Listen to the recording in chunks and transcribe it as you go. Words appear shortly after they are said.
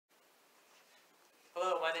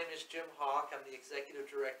Hello, my name is Jim Hawk. I'm the Executive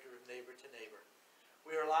Director of Neighbor to Neighbor.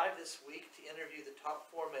 We are live this week to interview the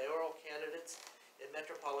top 4 mayoral candidates in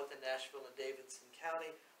Metropolitan, Nashville, and Davidson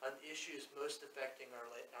County on issues most affecting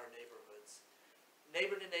our neighborhoods.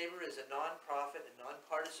 Neighbor to Neighbor is a nonprofit and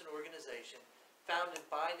nonpartisan organization founded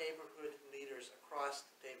by neighborhood leaders across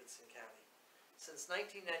Davidson County. Since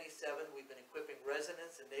 1997, we've been equipping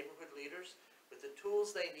residents and neighborhood leaders with the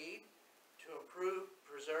tools they need to improve,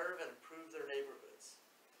 preserve, and improve their neighborhoods.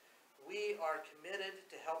 We are committed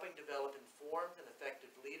to helping develop informed and effective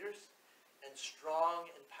leaders and strong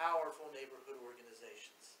and powerful neighborhood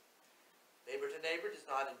organizations. Neighbor to Neighbor does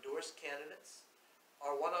not endorse candidates.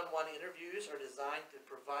 Our one-on-one interviews are designed to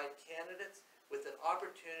provide candidates with an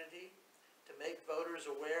opportunity to make voters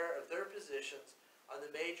aware of their positions on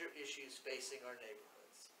the major issues facing our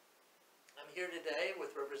neighborhoods. I'm here today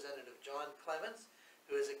with Representative John Clemmons,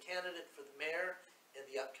 who is a candidate for the mayor in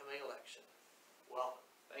the upcoming election. Welcome.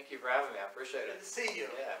 Thank you for having me. I appreciate it. Good to see you.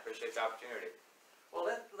 Yeah, I appreciate the opportunity. Well,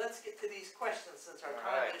 let's get to these questions since our All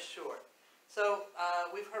time right. is short. So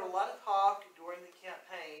we've heard a lot of talk during the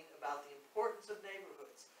campaign about the importance of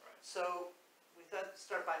neighborhoods. Right. So we thought to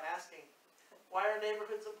start by asking, why are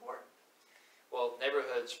neighborhoods important? Well,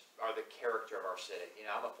 neighborhoods are the character of our city. You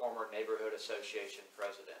know, I'm a former neighborhood association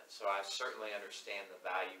president, so I certainly understand the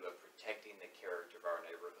value of protecting the character of our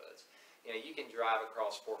neighborhoods. You know, you can drive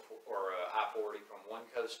across I-40 from one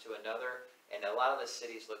coast to another, and a lot of the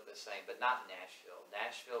cities look the same, but not Nashville.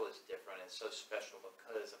 Nashville is different and so special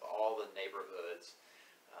because of all the neighborhoods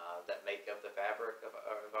that make up the fabric of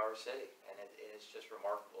our city, and it's just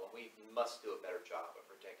remarkable. And we must do a better job of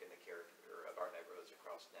protecting the character of our neighborhoods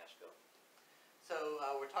across Nashville. So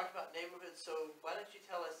we're talking about neighborhoods, so why don't you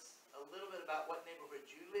tell us a little bit about what neighborhood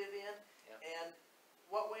you live in, and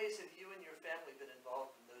what ways have you and your family been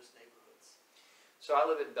involved in those neighborhoods? So I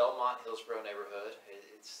live in Belmont, Hillsborough neighborhood.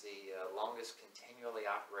 It's the longest continually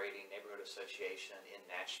operating neighborhood association in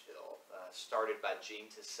Nashville, started by Gene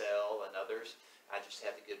Tassell and others. I just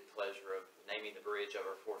had the good pleasure of naming the bridge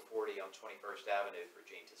over 440 on 21st Avenue for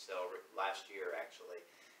Gene Tassell last year, actually.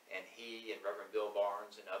 And he and Reverend Bill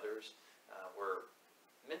Barnes and others were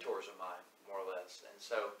mentors of mine, more or less. And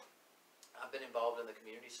so I've been involved in the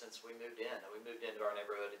community since we moved in. We moved into our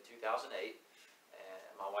neighborhood in 2008,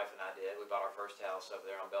 and my wife and I did. We bought our first house over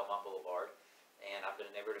there on Belmont Boulevard. And I've been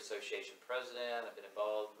a neighborhood association president. I've been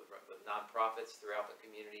involved with nonprofits throughout the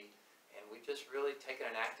community. And we've just really taken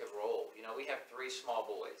an active role. You know, we have 3 small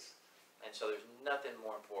boys. And so there's nothing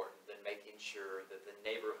more important than making sure that the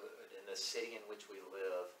neighborhood and the city in which we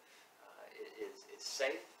live is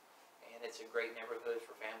safe. And it's a great neighborhood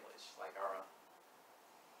for families like our own.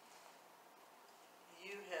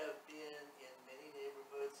 You have been in many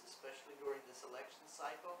neighborhoods, especially during this election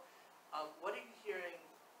cycle. What are you hearing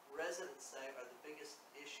residents say are the biggest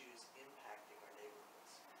issues impacting our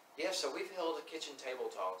neighborhoods? Yeah, so we've held kitchen table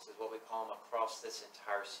talks, is what we call them, across this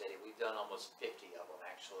entire city. We've done almost 50 of them,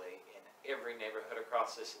 actually, in every neighborhood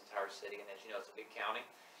across this entire city. And as you know, it's a big county.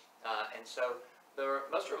 And so the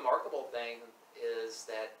most remarkable thing is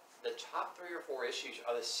that the top 3 or 4 issues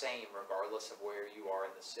are the same regardless of where you are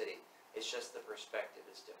in the city. It's just the perspective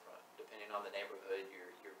is different depending on the neighborhood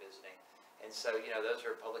you're visiting. And so, you know, those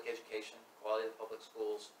are public education, quality of public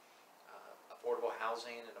schools, affordable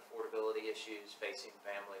housing and affordability issues facing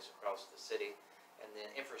families across the city, and then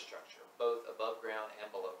infrastructure, both above ground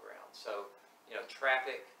and below ground. So, you know,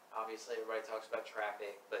 traffic, obviously everybody talks about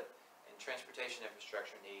traffic, and transportation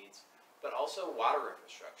infrastructure needs, but also water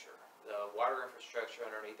infrastructure. The water infrastructure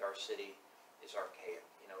underneath our city is archaic.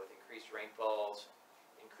 You know, with increased rainfalls,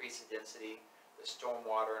 increased density, the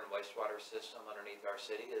stormwater and wastewater system underneath our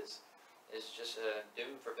city is just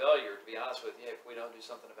doomed for failure, to be honest with you, if we don't do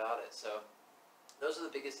something about it. So those are the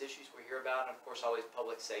biggest issues we hear about. And of course, always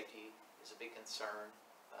public safety is a big concern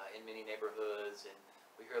in many neighborhoods. And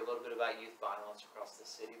we hear a little bit about youth violence across the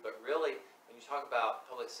city. But really, when you talk about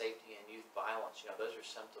public safety and youth violence, you know, those are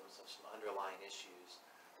symptoms of some underlying issues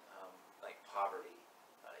like poverty,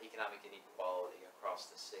 economic inequality across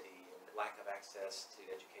the city, and lack of access to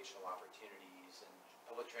educational opportunities and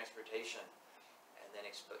public transportation. And then,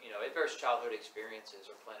 you know, adverse childhood experiences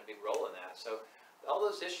are playing a big role in that. So all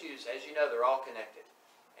those issues, as you know, they're all connected.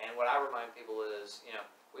 And what I remind people is, you know,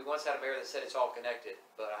 we once had a mayor that said it's all connected,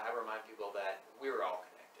 but I remind people that we're all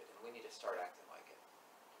connected, and we need to start acting like it.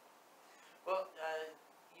 Well,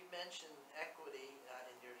 you mentioned equity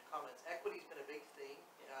in your comments. Equity's been a big theme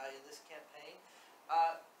in this campaign.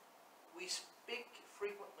 We speak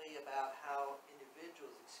frequently about how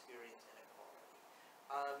individuals experience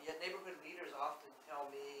inequality. Yet neighborhood leaders often tell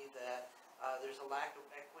me that there's a lack of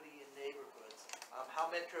equity in neighborhoods.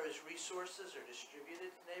 how Metro's resources are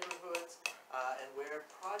distributed to neighborhoods, and where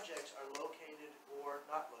projects are located or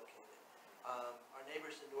not located. Our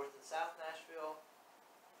neighbors in North and South Nashville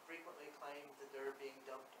frequently claim that they're being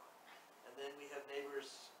dumped on. And then we have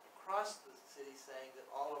neighbors across the city saying that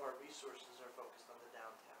all of our resources are focused on the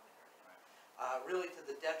downtown area, really to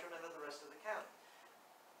the detriment of the rest of the county.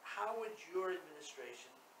 How would your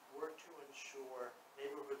administration work to ensure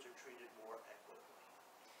neighborhoods are treated more equitably?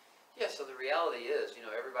 Yeah, so the reality is,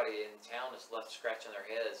 everybody in town is left scratching their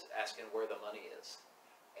heads asking where the money is.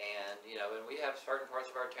 And, and we have certain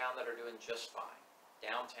parts of our town that are doing just fine.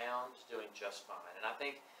 Downtown's doing just fine. And I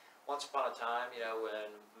think once upon a time,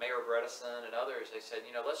 when Mayor Bredesen and others, they said,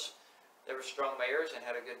 they were strong mayors and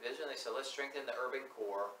had a good vision. They said, let's strengthen the urban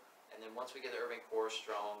core. And then once we get the urban core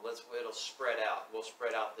strong, it'll spread out. We'll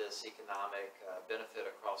spread out this economic benefit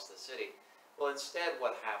across the city. Well, instead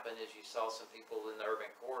what happened is you saw some people in the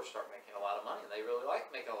urban core start making a lot of money. And they really like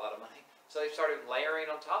making a lot of money. So they started layering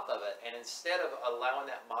on top of it. And instead of allowing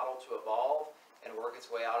that model to evolve and work its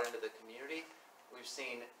way out into the community, we've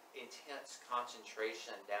seen intense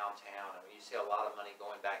concentration downtown. I mean, you see a lot of money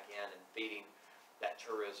going back in and feeding that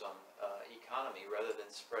tourism economy rather than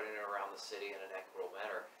spreading it around the city in an equitable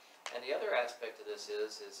manner. And the other aspect of this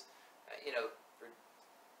is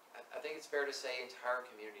I think it's fair to say entire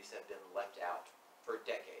communities have been left out for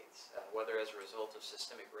decades, whether as a result of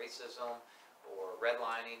systemic racism or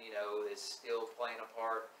redlining, is still playing a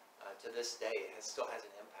part to this day. It still has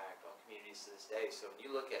an impact on communities to this day. So when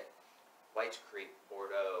you look at Whites Creek,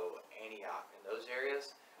 Bordeaux, Antioch, and those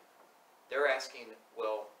areas, they're asking,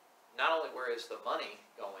 well, not only where is the money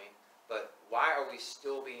going, but why are we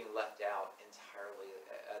still being left out entirely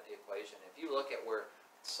at the equation? If you look at where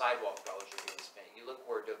sidewalk dollars are being spent, you look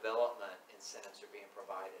where development incentives are being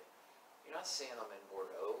provided, you're not seeing them in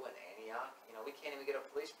Bordeaux and Antioch. We can't even get a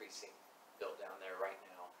police precinct built down there right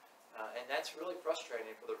now. And that's really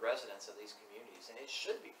frustrating for the residents of these communities, and it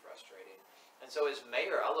should be frustrating. And so as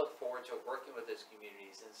mayor, I look forward to working with these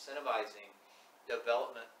communities, incentivizing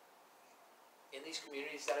development in these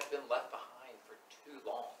communities that have been left behind for too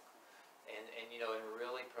long. And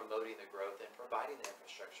really promoting the growth and providing the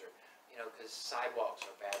infrastructure, because sidewalks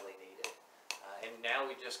are badly needed. And now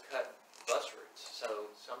we just cut bus routes. So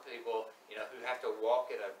some people, who have to walk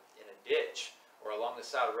in a ditch or along the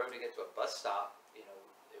side of the road to get to a bus stop,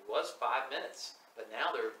 it was 5 minutes, but now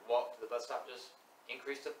their walk to the bus stop just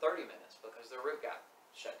increased to 30 minutes because their route got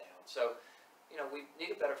shut down. So, we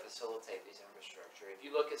need to better facilitate these infrastructure. If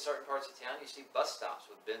you look at certain parts of town, you see bus stops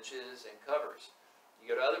with benches and covers. You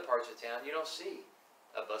go to other parts of town, you don't see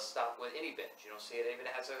a bus stop with any bench. You don't see it even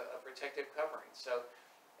has a protective covering. So,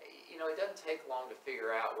 it doesn't take long to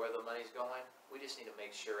figure out where the money's going. We just need to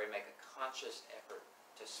make sure and make a conscious effort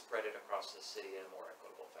to spread it across the city in a more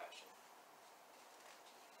equitable fashion.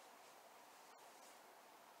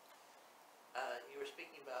 You were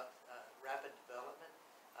speaking about rapid development.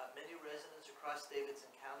 Many residents across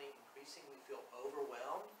Davidson County increasingly feel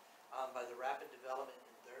overwhelmed by the rapid development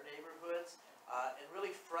in their neighborhoods and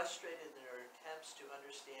really frustrated in their attempts to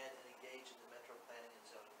understand and engage in the metro planning and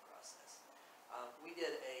zoning process. We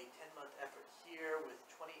did a 10-month effort here with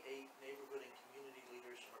 28 neighborhood and community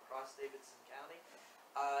leaders from across Davidson County,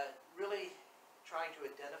 really trying to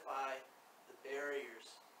identify the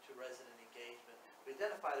barriers to resident engagement. We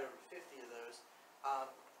identified over 50 of those.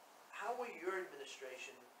 How will your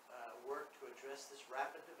administration work to address this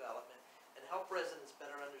rapid development and help residents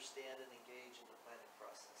better understand and engage in the planning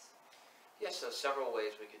process? Yes, so several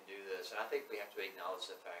ways we can do this, and I think we have to acknowledge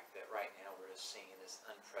the fact that right now we're just seeing this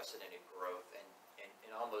unprecedented growth and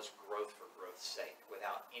almost growth for growth's sake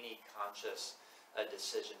without any conscious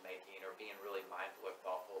decision making or being really mindful or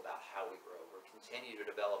thoughtful about how we grow. We're continuing to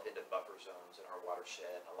develop into buffer zones in our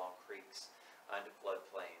watershed, along creeks, into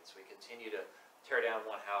floodplains. We continue to tear down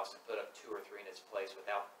one house and put up 2 or 3 in its place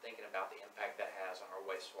without thinking about the impact that has on our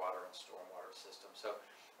wastewater and stormwater system. So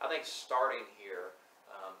I think starting here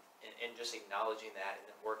and just acknowledging that and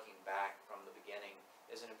then working back from the beginning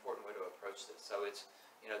is an important way to approach this. So it's,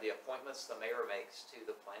 the appointments the mayor makes to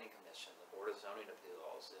the Planning Commission, the Board of Zoning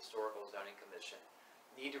Appeals, the Historical Zoning Commission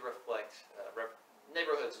need to reflect,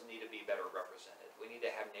 neighborhoods need to be better represented. We need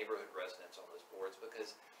to have neighborhood residents on those boards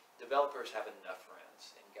because developers have enough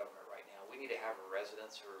friends in government right now. We need to have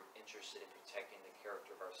residents who are interested in protecting the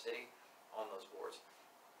character of our city on those boards.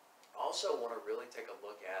 Also want to really take a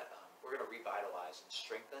look at, we're going to revitalize and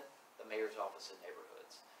strengthen the mayor's office in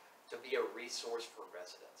neighborhoods to be a resource for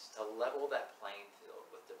residents, to level that playing field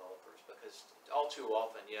with developers, because all too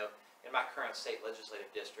often, in my current state legislative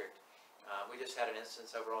district, we just had an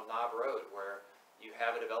instance over on Knob Road where, you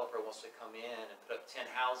have a developer who wants to come in and put up 10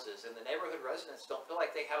 houses, and the neighborhood residents don't feel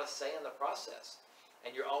like they have a say in the process.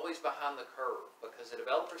 And you're always behind the curve, because the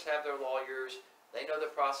developers have their lawyers, they know the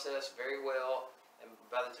process very well, and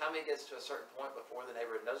by the time it gets to a certain point before the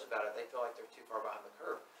neighborhood knows about it, they feel like they're too far behind the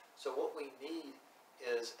curve. So what we need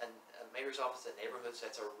is a mayor's office at neighborhoods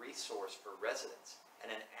that's a resource for residents and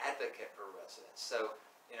an advocate for residents. So,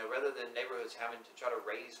 rather than neighborhoods having to try to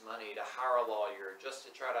raise money to hire a lawyer just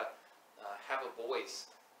to try to have a voice,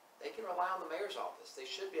 they can rely on the mayor's office. They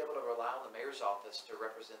should be able to rely on the mayor's office to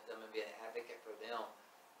represent them and be an advocate for them,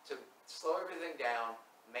 to slow everything down,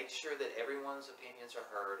 make sure that everyone's opinions are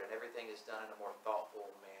heard and everything is done in a more thoughtful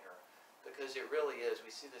manner. Because it really is, we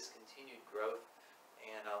see this continued growth,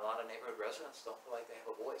 and a lot of neighborhood residents don't feel like they have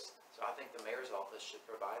a voice. So I think the mayor's office should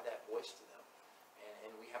provide that voice to them.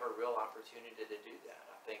 And we have a real opportunity to do that.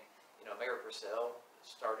 I think, Mayor Purcell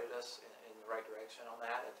started us in the right direction on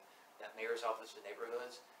that mayor's office in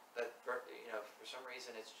neighborhoods. But for some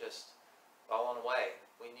reason it's just fallen away.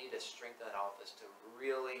 We need to strengthen that office to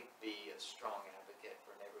really be a strong advocate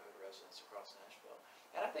for neighborhood residents across Nashville.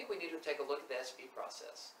 And I think we need to take a look at the SP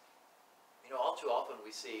process. All too often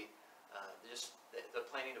we see just the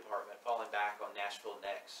planning department falling back on Nashville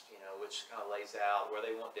Next, which kind of lays out where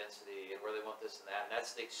they want density and where they want this and that. And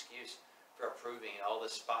that's the excuse for approving all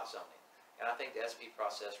this spot zoning. And I think the SP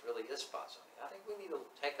process really is spot zoning. I think we need to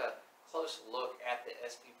take a close look at the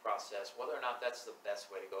SP process, whether or not that's the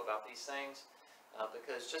best way to go about these things,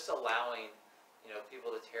 because just allowing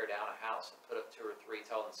people to tear down a house and put up 2 or 3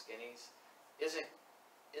 tall and skinnies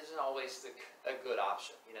isn't always a good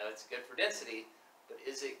option. It's good for density, but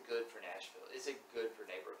is it good for Nashville? Is it good for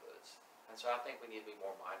neighborhoods? And so I think we need to be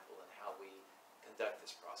more mindful in how we conduct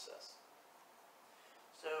this process.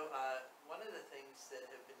 So one of the things that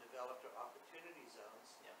have been developed are opportunity zones,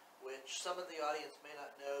 Yeah. which some of the audience may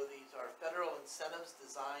not know. These are federal incentives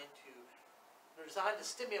designed to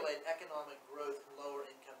stimulate economic growth in lower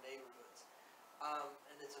income neighborhoods.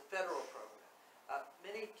 And it's a federal program.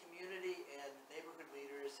 Many community and neighborhood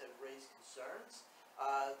leaders have raised concerns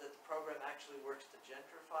that the program actually works to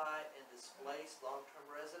gentrify and displace long-term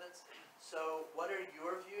residents. So what are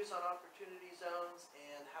your views on opportunity zones,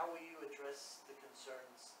 and how will you address the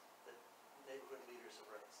concerns that neighborhood leaders have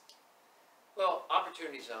raised? Well,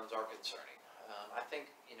 opportunity zones are concerning. I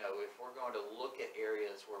think, if we're going to look at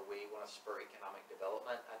areas where we want to spur economic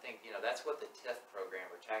development, I think, that's what the TIF program,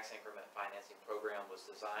 or Tax Increment Financing Program, was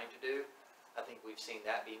designed to do. I think we've seen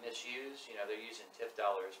that be misused. They're using TIF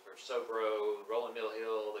dollars for Sobro, Rolling Mill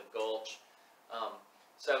Hill, the Gulch.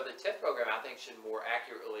 So the TIF program, I think, should more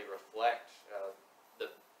accurately reflect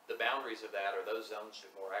the boundaries of that, or those zones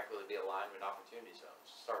should more accurately be aligned with opportunity zones.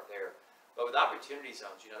 Start there. But with opportunity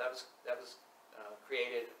zones, that was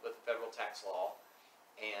created with the federal tax law.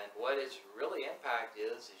 And what its really impact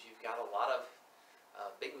is you've got a lot of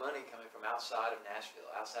big money coming from outside of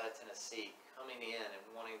Nashville, outside of Tennessee, coming in and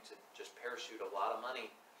wanting to just parachute a lot of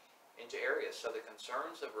money into areas. So the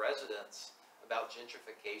concerns of residents about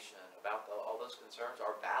gentrification, about all those concerns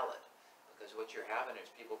are valid, because what you're having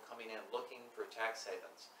is people coming in looking for tax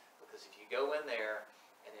havens. Because if you go in there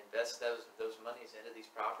and invest those monies into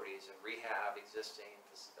these properties and rehab existing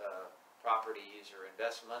properties, or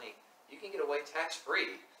invest money, you can get away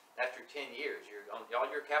tax-free after 10 years. All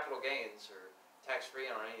your capital gains are tax-free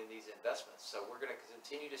on any of these investments. So we're going to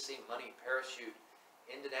continue to see money parachute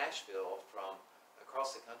into Nashville from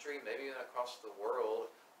across the country, maybe even across the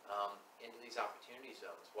world, into these opportunity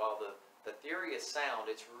zones. While the theory is sound,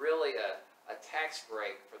 it's really a tax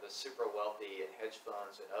break for the super wealthy and hedge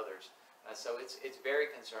funds and others. So it's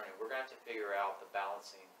very concerning. We're going to have to figure out the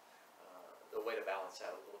way to balance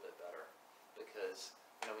that a little bit better. Because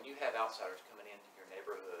when you have outsiders coming into your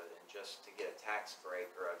neighborhood and just to get a tax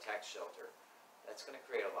break or a tax shelter, that's going to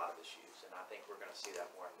create a lot of issues. And I think we're going to see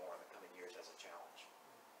that more and more in the coming years as a challenge.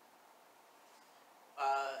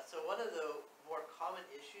 So one of the more common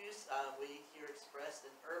issues we hear expressed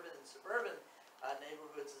in urban and suburban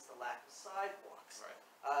neighborhoods is the lack of sidewalks.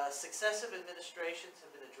 Right. Successive administrations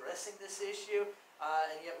have been addressing this issue,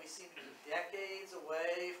 and yet we seem to be decades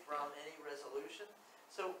away from any resolution.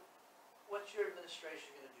 So what's your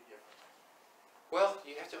administration going to do differently? Well,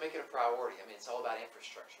 you have to make it a priority. I mean, it's all about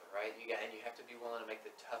infrastructure, right? And you have to be willing to make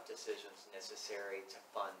the tough decisions necessary to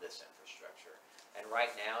fund this infrastructure. And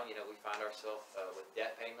right now, we find ourselves with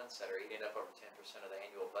debt payments that are eating up over 10% of the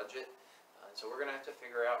annual budget. And so we're going to have to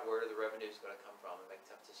figure out where the revenue is going to come from and make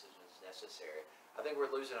tough decisions necessary. I think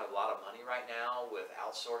we're losing a lot of money right now with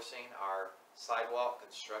outsourcing our sidewalk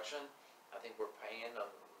construction. I think we're paying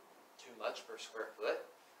too much per square foot.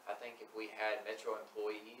 I think if we had Metro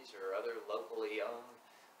employees or other locally owned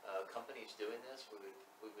companies doing this, we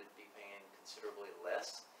would be paying considerably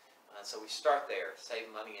less. So we start there, save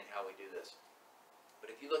money in how we do this. But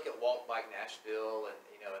if you look at Walk Bike Nashville and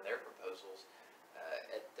and their proposals,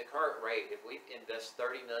 at the current rate, if we invest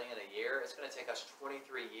 $30 million a year, it's going to take us 23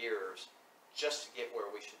 years just to get where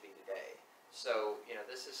we should be today. So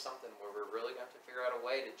this is something where we're really going to have to figure out a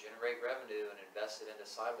way to generate revenue and invest it into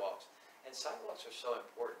sidewalks. And sidewalks are so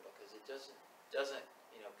important because it doesn't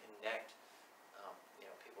connect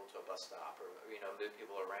people to a bus stop or move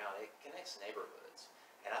people around. It connects neighborhoods.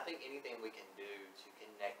 And I think anything we can do to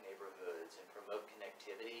connect neighborhoods and promote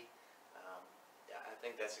connectivity, I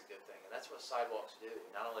think that's a good thing. And that's what sidewalks do.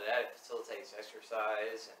 Not only that, it facilitates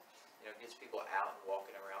exercise and gets people out and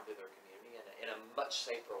walking around through their community in a much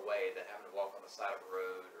safer way than having to walk on the side of a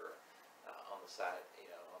road or on the side,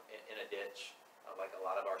 in a ditch, like a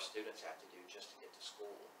lot of our students have to do just to get to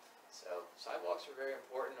school. So sidewalks are very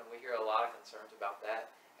important, and we hear a lot of concerns about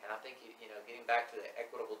that. And I think getting back to the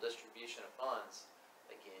equitable distribution of funds.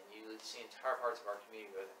 Again, you see entire parts of our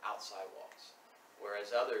community without sidewalks,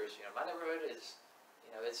 whereas others, my neighborhood is,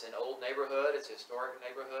 it's an old neighborhood, it's a historic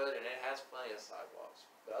neighborhood, and it has plenty of sidewalks.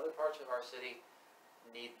 But other parts of our city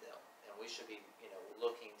need them, and we should be,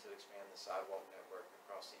 looking to expand the sidewalk network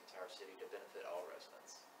across the entire city to benefit all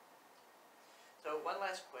residents. So one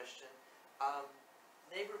last question.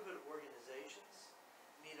 Neighborhood organizations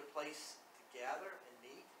need a place to gather and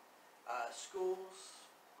meet. Schools,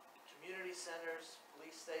 community centers,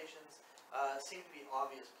 police stations seem to be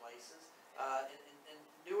obvious places. And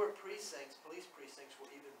newer precincts, police precincts, were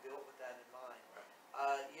even built with that in mind.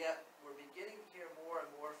 Yet we're beginning to hear more and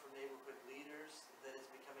more from neighborhood leaders that it's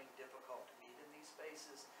becoming difficult to meet in these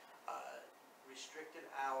spaces. Restricted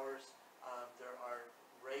hours. There are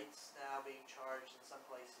rates now being charged in some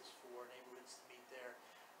places for neighborhoods to meet there.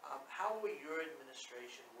 How will your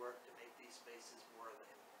administration work to make these spaces more available?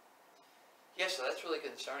 Yeah, so that's really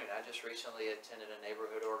concerning. I just recently attended a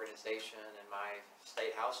neighborhood organization in my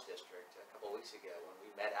state house district a couple of weeks ago when we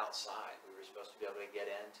met outside. We were supposed to be able to get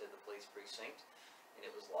into the police precinct, and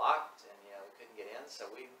it was locked, and we couldn't get in, so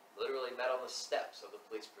we literally met on the steps of the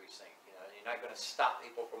police precinct. You're not going to stop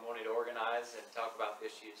people from wanting to organize and talk about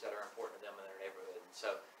issues that are important to them in their neighborhood. And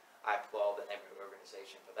so I applaud the neighborhood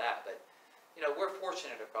organization for that. But we're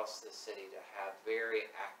fortunate across this city to have very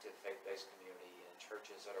active faith-based community and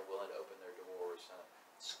churches that are willing to open their doors,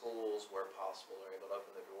 schools where possible are able to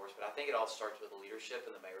open their doors. But I think it all starts with the leadership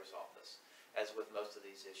in the mayor's office, as with most of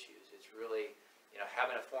these issues. It's really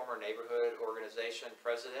having a former neighborhood organization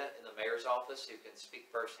president in the mayor's office who can speak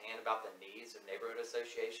firsthand about the needs of neighborhood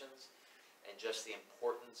associations and just the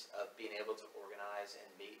importance of being able to organize and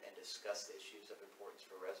meet and discuss the issues of importance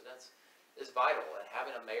for residents is vital. And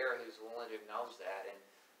having a mayor who's willing to acknowledge that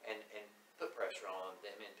and put pressure on the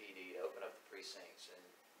MNPD to open up the precincts and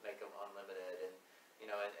make them unlimited, and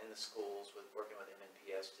and the schools with working with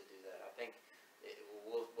MNPS to do that. I think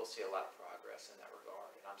we'll see a lot of progress in that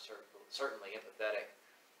regard. And I'm certainly empathetic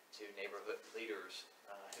to neighborhood leaders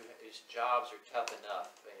whose jobs are tough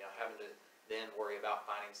enough. Having to then worry about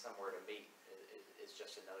finding somewhere to meet is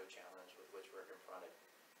just another challenge with which we're confronted.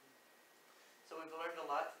 So we've learned a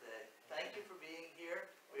lot today. Thank you for being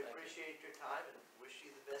here. We appreciate your time and wish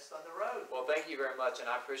you the best on the road. Well, thank you very much, and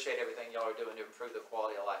I appreciate everything y'all are doing to improve the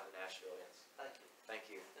quality of life in Nashvilleians. Thank you. Thank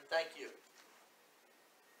you. And thank you.